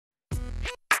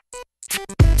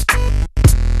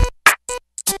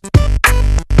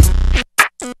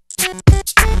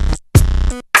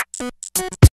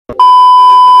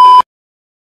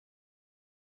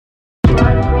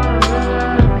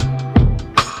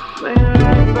What's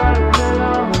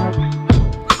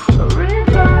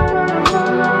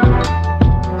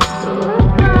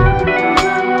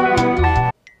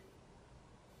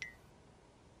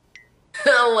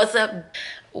up?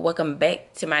 Welcome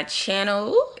back to my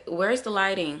channel. Where's the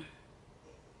lighting?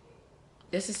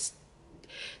 This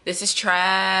is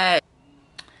trash.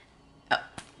 Oh.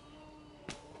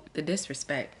 The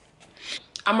disrespect.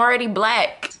 I'm already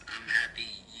black. I'm happy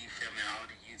you filming all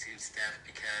the YouTube stuff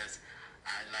because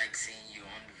I like seeing you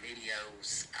on the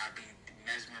videos. I'll be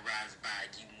mesmerized by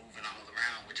you moving all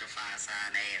around with your 5'9"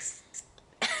 ass.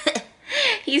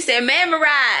 He said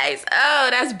memorize. Oh,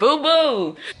 that's boo-boo.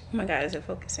 Oh my God, is it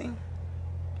focusing?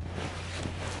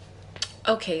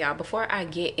 Okay, y'all, before I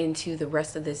get into the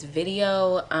rest of this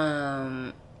video,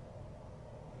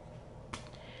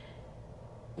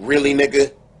 really,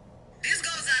 nigga? This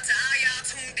goes out to all y'all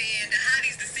tuned in, the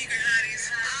hotties, the secret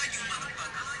hotties, all you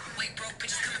motherfuckers. Wait, broke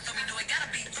bitches coming for me, no, it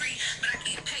gotta be free, but I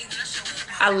get paid when I show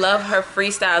up. I love her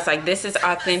freestyles. Like, this is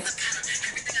authentic.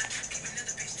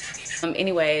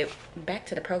 Anyway, back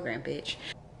to the program, bitch.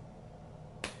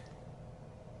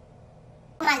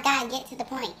 Oh my God, get to the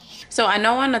point. So I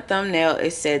know on the thumbnail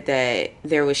it said that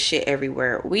there was shit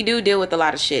everywhere. We do deal with a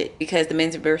lot of shit because the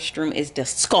men's restroom is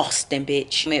disgusting,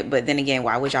 bitch. But then again,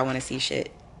 why would y'all want to see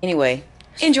shit? Anyway,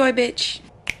 enjoy, bitch.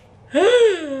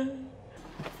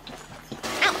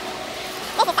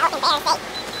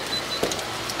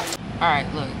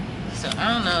 Alright, look. So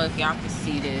I don't know if y'all can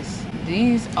see this.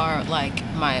 These are like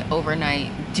my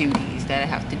overnight duties that I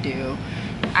have to do.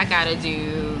 I gotta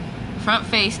do front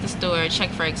face the store, check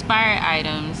for expired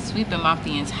items, sweep and mop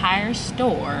the entire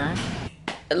store.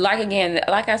 Like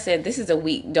I said, this is a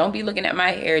week. Don't be looking at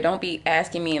my hair. Don't be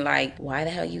asking me like, why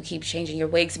the hell you keep changing your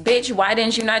wigs? Bitch, why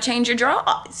didn't you not change your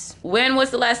drawers? When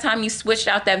was the last time you switched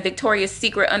out that Victoria's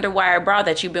Secret underwire bra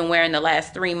that you've been wearing the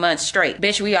last 3 months straight?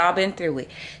 Bitch, we all been through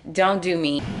it. Don't do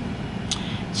me.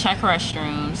 Check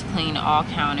restrooms, clean all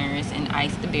counters, and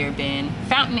ice the beer bin.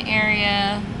 Fountain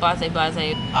area, blase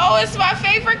blase. Oh, it's my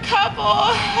favorite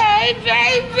couple. Hey,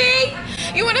 baby.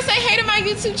 You want to say hey to my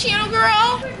YouTube channel,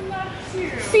 girl?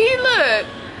 See, look.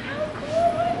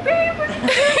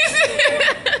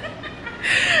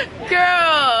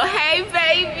 Girl, hey,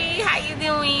 baby. How you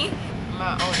doing?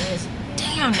 My oldest.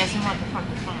 Damn, that's a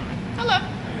motherfucking phone. Hello.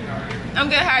 I'm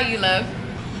good. How are you, love?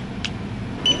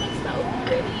 You look so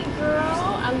pretty,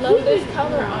 girl. I love this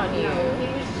color on you. He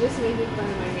was just making fun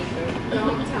of my makeup.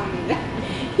 Don't tell me that.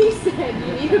 He said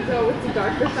you need to go with the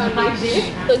darker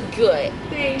foundation. Look good.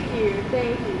 Thank you,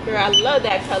 thank you. Girl, I love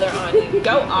that color on you.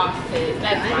 Go off, sis.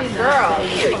 That's my girl.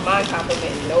 You don't mind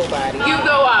complimenting nobody. You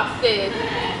go off, sis.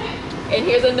 And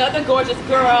here's another gorgeous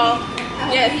girl.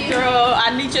 Yes, girl. I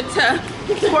need you to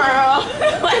twirl.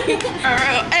 Like,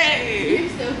 girl, hey. You're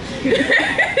so cute.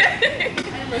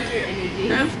 I love your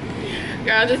energy.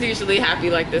 Girl, I'm just usually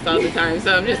happy like this all the time,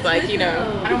 so I'm just like, you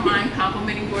know, I don't mind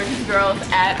complimenting gorgeous girls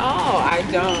at all. I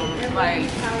don't. Like,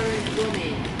 empowering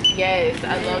women. Yes,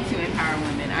 I love to empower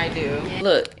women. I do. Yeah.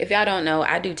 Look, if y'all don't know,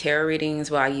 I do tarot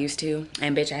readings. Well, I used to,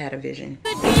 and bitch, I had a vision.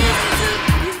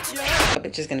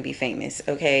 Bitch is gonna be famous,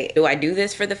 okay? Do I do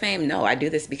this for the fame? No, I do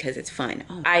this because it's fun.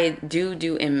 Oh. I do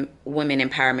women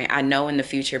empowerment. I know in the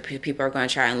future people are gonna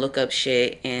try and look up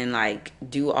shit and like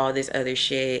do all this other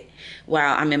shit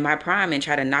while I'm in my prime and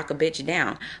try to knock a bitch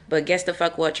down. But guess the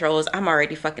fuck what, trolls? I'm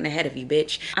already fucking ahead of you,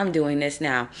 bitch. I'm doing this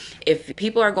now. If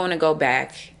people are going to go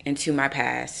back into my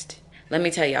past, let me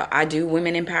tell y'all, I do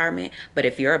women empowerment, but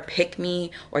if you're a pick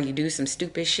me or you do some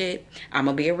stupid shit, I'm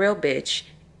gonna be a real bitch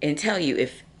and tell you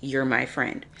if you're my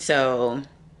friend. So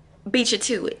beat you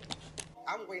to it.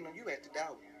 I'm waiting on you at the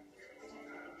door.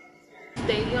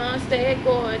 Stay on, stay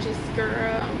gorgeous,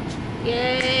 girl.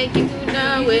 Yeah, you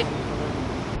know it.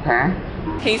 Huh?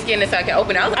 He's getting it so I can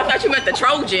open it. I thought you meant the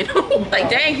Trojan. Like,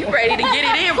 dang, you ready to get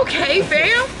it in? Okay,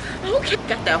 fam. Okay,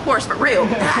 got that horse for real.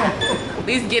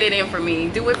 Please get it in for me.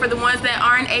 Do it for the ones that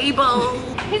aren't able.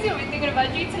 He's gonna be thinking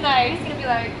about you tonight. He's gonna be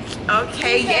like,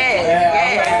 okay,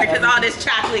 yes. Because all this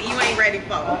chocolate you ain't ready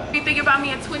for. You think about me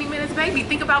in 20 minutes, baby.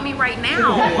 Think about me right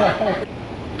now.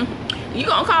 You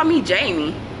gonna call me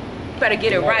Jamie. Better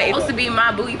get it right. It's supposed to be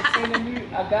my boo.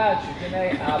 I got you,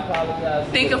 Janae. I apologize.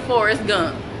 Think of Forrest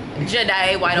Gump.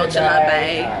 Janae, why don't you love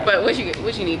babe? Right. But what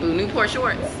you need, boo? Newport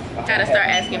shorts. Gotta start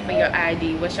asking for your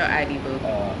ID. What's your ID, boo?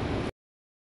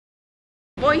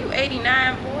 Boy, you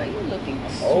 89, boy. You looking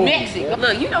sexy.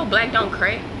 Look, you know black don't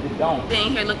crack. It don't. You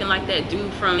ain't here looking like that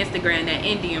dude from Instagram, that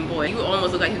Indian boy. You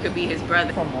almost look like you could be his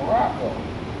brother. From Morocco.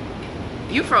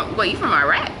 You from, what, you from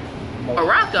Iraq?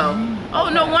 Morocco? Oh,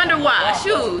 no wonder why.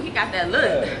 Shoot, he got that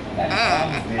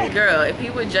look. Girl, if he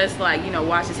would just like, you know,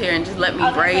 wash his hair and just let me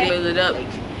braid it up.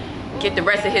 get the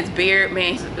rest of his beard,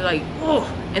 man. Just be like, oh,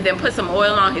 and then put some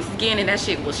oil on his skin and that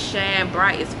shit will shine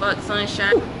bright as fuck,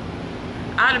 sunshine. Ooh.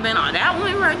 I'd have been on that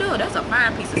one right there. That's a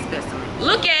fine piece of specimen.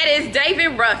 Look at it, it's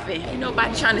David Ruffin. Ain't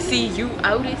nobody trying to see you,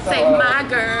 Otis. Say my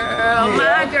girl,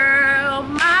 my girl,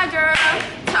 my girl.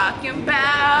 Talking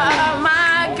about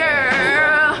my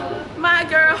girl, my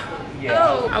girl.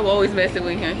 Oh, I'm always messing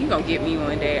with him. He gonna get me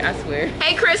one day, I swear.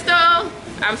 Hey, Crystal.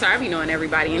 I'm sorry, I be knowing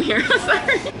everybody in here. I'm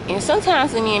sorry. And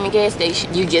sometimes when you're in the gas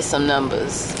station, you get some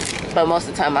numbers. But most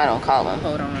of the time, I don't call them.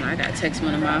 Hold on, I gotta text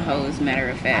one of my hoes, matter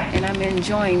of fact. And I'm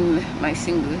enjoying my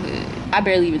singlehood. I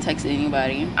barely even text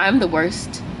anybody. I'm the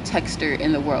worst texter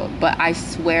in the world, but I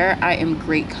swear I am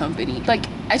great company. Like,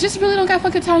 I just really don't got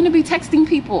fucking time to be texting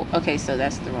people. Okay, so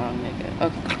that's the wrong nigga.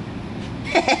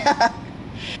 Okay.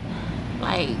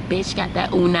 Like, bitch got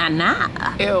that ooh nah nah.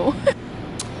 Ew.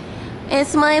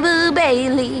 It's my boo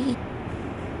Bailey.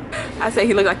 I say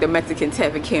he look like the Mexican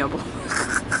Tevin Campbell.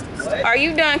 Are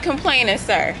you done complaining,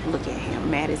 sir? Look at him,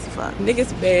 mad as fuck.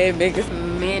 Niggas bad, niggas.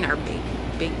 Men are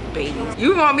big babies.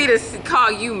 You want me to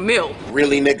call you milk?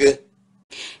 Really, nigga?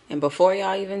 And before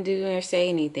y'all even do or say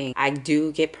anything, I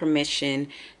do get permission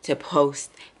to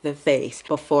post the face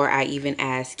before I even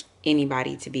ask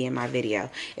anybody to be in my video.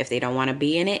 If they don't want to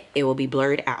be in it, it will be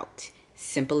blurred out.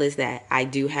 Simple as that. I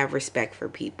do have respect for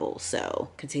people, so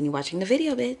continue watching the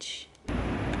video, bitch.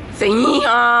 Say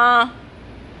no.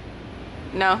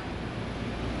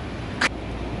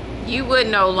 You would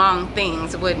know long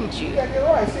things, wouldn't you? Yeah, you're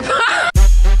right.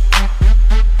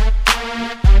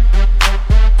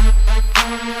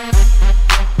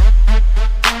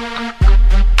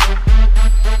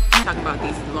 Talking about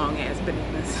these long ass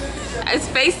bananas. It's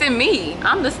facing me.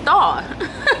 I'm the star.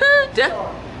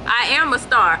 I am a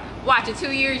star. Watch, in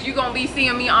 2 years, you gonna be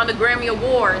seeing me on the Grammy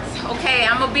Awards. Okay,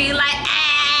 I'm gonna be like,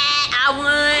 I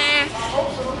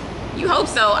won. You hope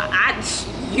so.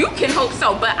 You can hope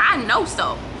so, but I know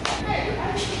so.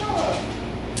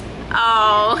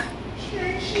 Oh.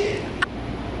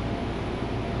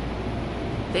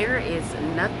 There is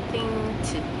nothing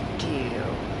to do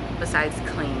besides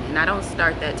clean, and I don't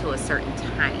start that till a certain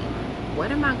time.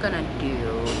 What am I gonna do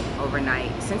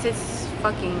overnight since it's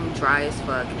fucking dry as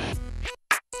fuck?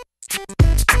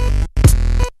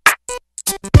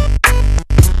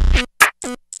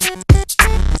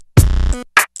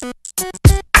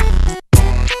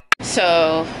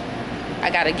 So I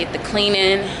gotta get the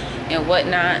cleaning and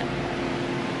whatnot.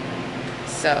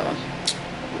 So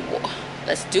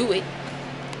let's do it.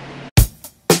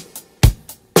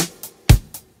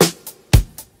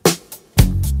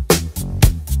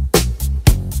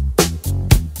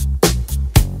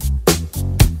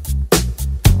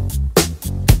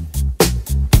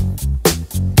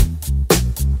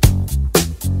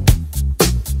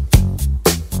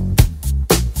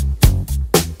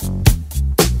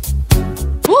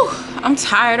 I'm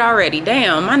tired already.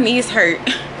 Damn, my knees hurt.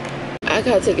 I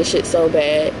gotta take a shit so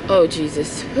bad. Oh,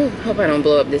 Jesus. Whew, hope I don't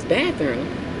blow up this bathroom.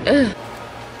 Ugh.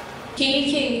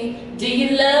 Kiki, do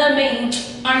you love me?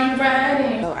 Are you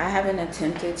riding? So I haven't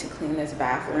attempted to clean this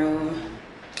bathroom.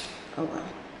 Oh, well.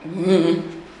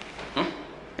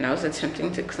 And I was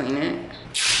attempting to clean it.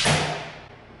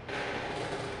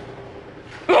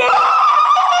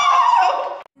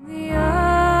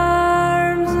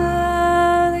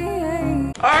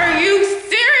 Are you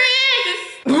serious?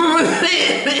 What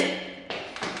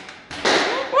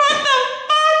the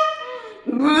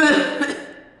fuck?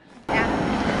 Yeah.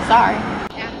 Sorry.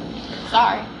 Yeah.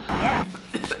 Sorry. Yeah.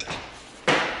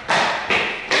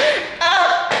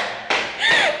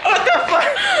 What the fuck?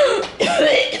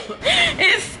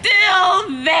 It's still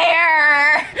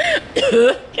there.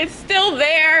 It's still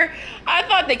there. I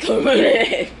thought they could put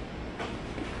it.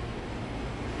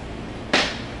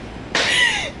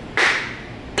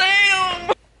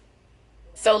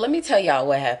 So let me tell y'all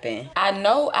what happened. I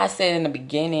know I said in the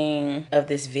beginning of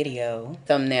this video,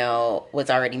 thumbnail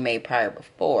was already made prior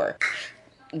before.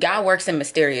 God works in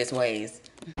mysterious ways.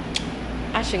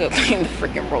 I should go clean the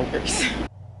freaking rollers.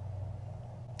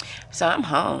 So I'm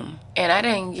home and I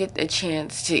didn't get the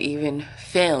chance to even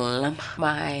film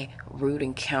my rude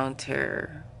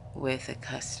encounter with a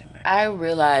customer. I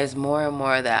realize more and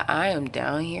more that I am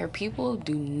down here. People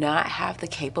do not have the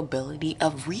capability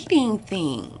of reading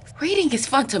things. Reading is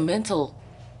fundamental.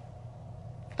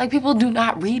 Like, people do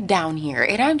not read down here.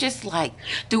 And I'm just like,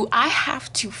 do I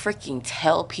have to freaking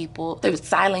tell people they're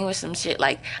sidling with some shit?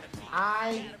 Like,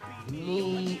 I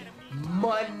need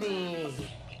money.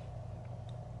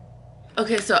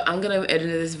 okay, so I'm gonna edit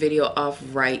this video off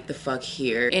right the fuck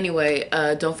here. Anyway,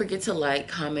 don't forget to like,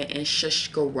 comment, and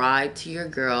subscribe to your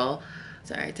girl.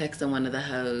 Sorry, texting one of the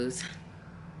hoes.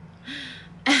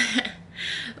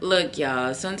 Look,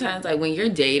 y'all, sometimes like when you're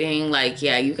dating, like,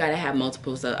 yeah, you gotta have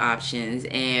multiple options,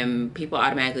 and people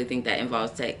automatically think that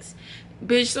involves sex.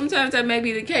 Bitch, sometimes that may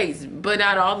be the case, but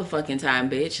not all the fucking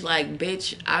time, bitch. Like,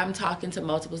 bitch, I'm talking to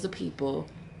multiples of people,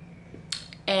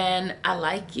 and I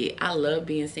like it. I love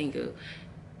being single.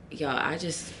 Y'all, what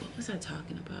was I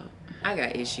talking about? I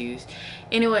got issues.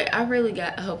 Anyway, I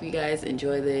hope you guys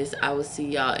enjoy this. I will see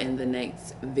y'all in the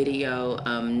next video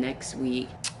next week.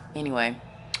 Anyway,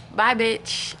 bye,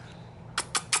 bitch.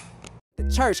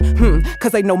 Church,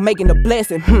 cause they know making a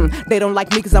blessing, they don't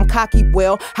like me cause I'm cocky.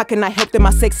 Well, how can I help them,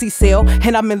 my sexy self?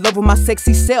 And I'm in love with my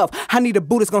sexy self. I need a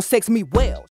boo that's gonna sex me well.